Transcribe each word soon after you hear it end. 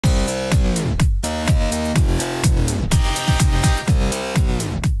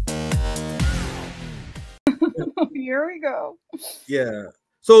Here we go. Yeah.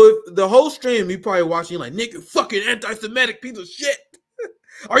 So if the whole stream, you probably watching like, Nick, you fucking anti-Semitic piece of shit.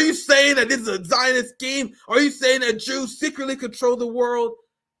 Are you saying that this is a Zionist scheme? Are you saying that Jews secretly control the world?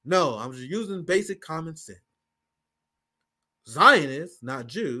 No, I'm just using basic common sense. Zionists, not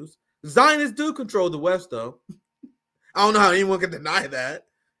Jews. Zionists do control the West, though. I don't know how anyone can deny that.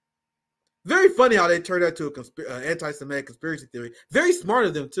 Very funny how they turned that to an anti-Semitic conspiracy theory. Very smart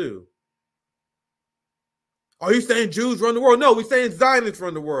of them, too. Are you saying Jews run the world? No, we're saying Zionists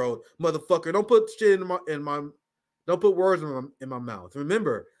run the world, motherfucker. Don't put shit don't put words in my mouth.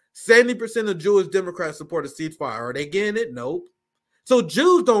 Remember, 70% of Jewish Democrats support a ceasefire. Are they getting it? Nope. So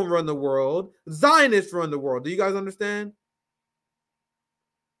Jews don't run the world. Zionists run the world. Do you guys understand?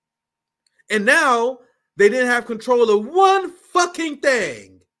 And now they didn't have control of one fucking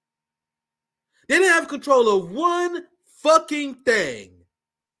thing. They didn't have control of one fucking thing.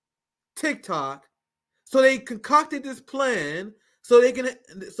 TikTok. So they concocted this plan so they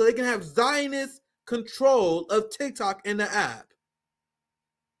can have Zionist control of TikTok in the app.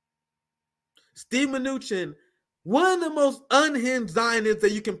 Steve Mnuchin, one of the most unhinged Zionists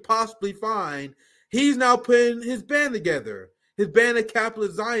that you can possibly find, he's now putting his band together. His band of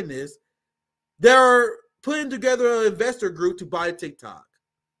capitalist Zionists. They're putting together an investor group to buy TikTok.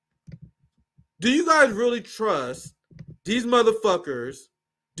 Do you guys really trust these motherfuckers?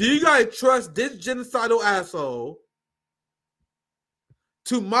 Do you guys trust this genocidal asshole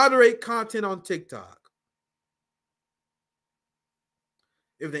to moderate content on TikTok?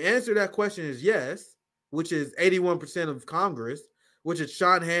 If the answer to that question is yes, which is 81% of Congress, which is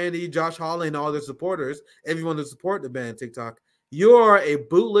Sean Hannity, Josh Hawley, and all their supporters, everyone to support the ban TikTok, you are a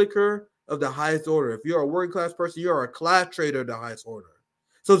bootlicker of the highest order. If you're a working class person, you are a class traitor of the highest order.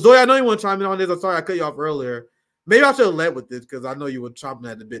 So Zoya, I know you want to chime in on this. I'm sorry I cut you off earlier. Maybe I should have led with this because I know you were chomping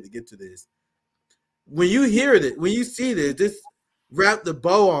at the bit to get to this. When you hear it, when you see this, just wrap the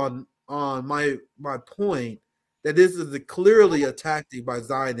bow on my point that this is clearly a tactic by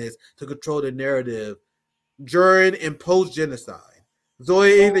Zionists to control the narrative during and post-genocide.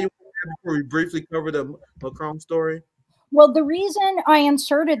 Zoya, anything you want to add before we briefly cover the Macron story? Well, the reason I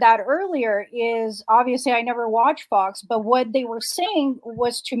inserted that earlier is obviously I never watched Fox, but what they were saying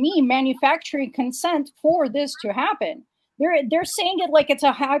was, to me, manufacturing consent for this to happen. They're saying it like it's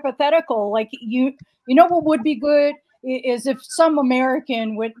a hypothetical. Like you know what would be good is if some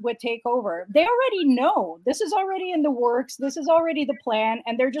American would take over. They already know this is already in the works. This is already the plan,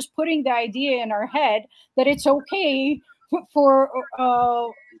 and they're just putting the idea in our head that it's okay for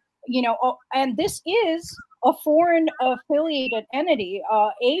and this is a foreign affiliated entity,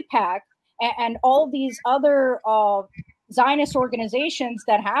 AIPAC, and all these other Zionist organizations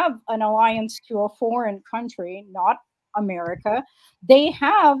that have an alliance to a foreign country, not America. They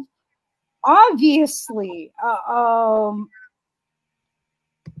have obviously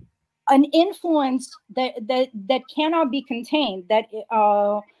an influence that cannot be contained, that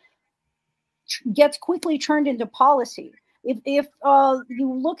gets quickly turned into policy. If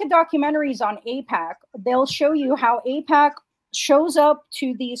you look at documentaries on AIPAC, they'll show you how AIPAC shows up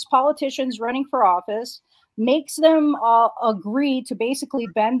to these politicians running for office, makes them agree to basically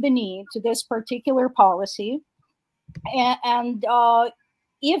bend the knee to this particular policy. And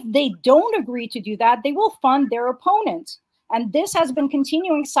if they don't agree to do that, they will fund their opponents. And this has been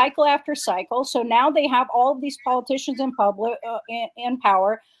continuing cycle after cycle. So now they have all of these politicians in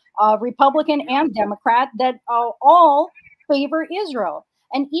power, Republican and Democrat, that all favor Israel.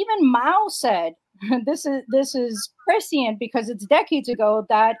 And even Mao said, this is prescient because it's decades ago,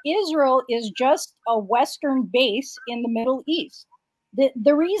 that Israel is just a Western base in the Middle East.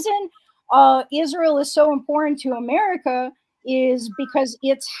 The reason Israel is so important to America is because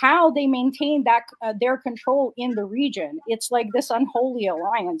it's how they maintain that their control in the region. It's like this unholy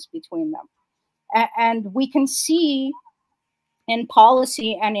alliance between them. And we can see in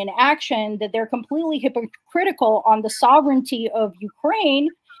policy and in action that they're completely hypocritical on the sovereignty of Ukraine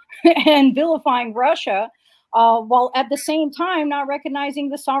and vilifying Russia, while at the same time not recognizing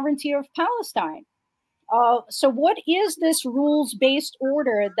the sovereignty of Palestine. So what is this rules-based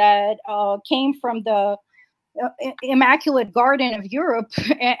order that came from the Immaculate Garden of Europe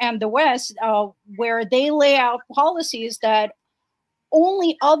and the West, where they lay out policies that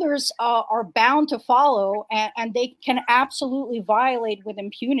only others are bound to follow, and they can absolutely violate with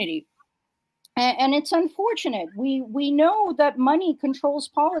impunity? And it's unfortunate. We know that money controls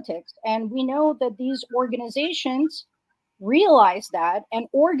politics, and we know that these organizations realize that and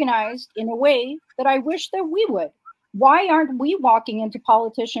organized in a way that I wish that we would. Why aren't we walking into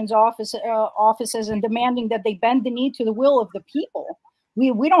politicians' offices and demanding that they bend the knee to the will of the people?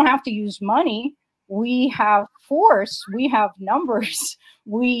 We don't have to use money. we have force, we have numbers,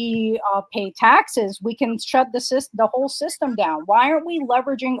 we pay taxes, we can shut the whole system down. Why aren't we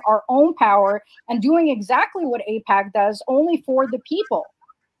leveraging our own power and doing exactly what AIPAC does, only for the people?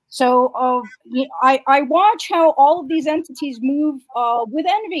 So I watch how all of these entities move with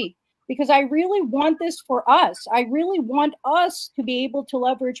envy, because I really want this for us. I really want us to be able to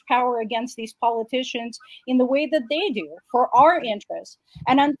leverage power against these politicians in the way that they do, for our interests.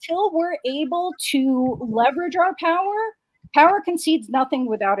 And until we're able to leverage our power, power concedes nothing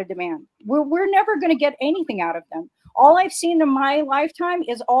without a demand. We're never going to get anything out of them. All I've seen in my lifetime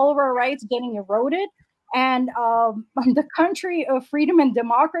is all of our rights getting eroded. And the country of freedom and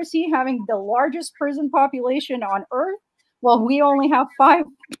democracy having the largest prison population on earth. Well, we only have 5%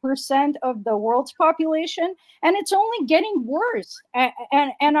 of the world's population, and it's only getting worse.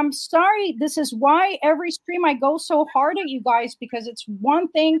 And I'm sorry, this is why every stream I go so hard at you guys, because it's one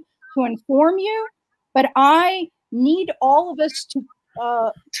thing to inform you, but I need all of us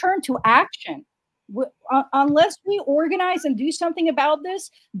to turn to action. Unless we organize and do something about this,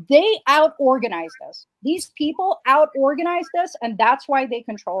 they out-organized us. These people out-organized us, and that's why they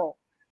control.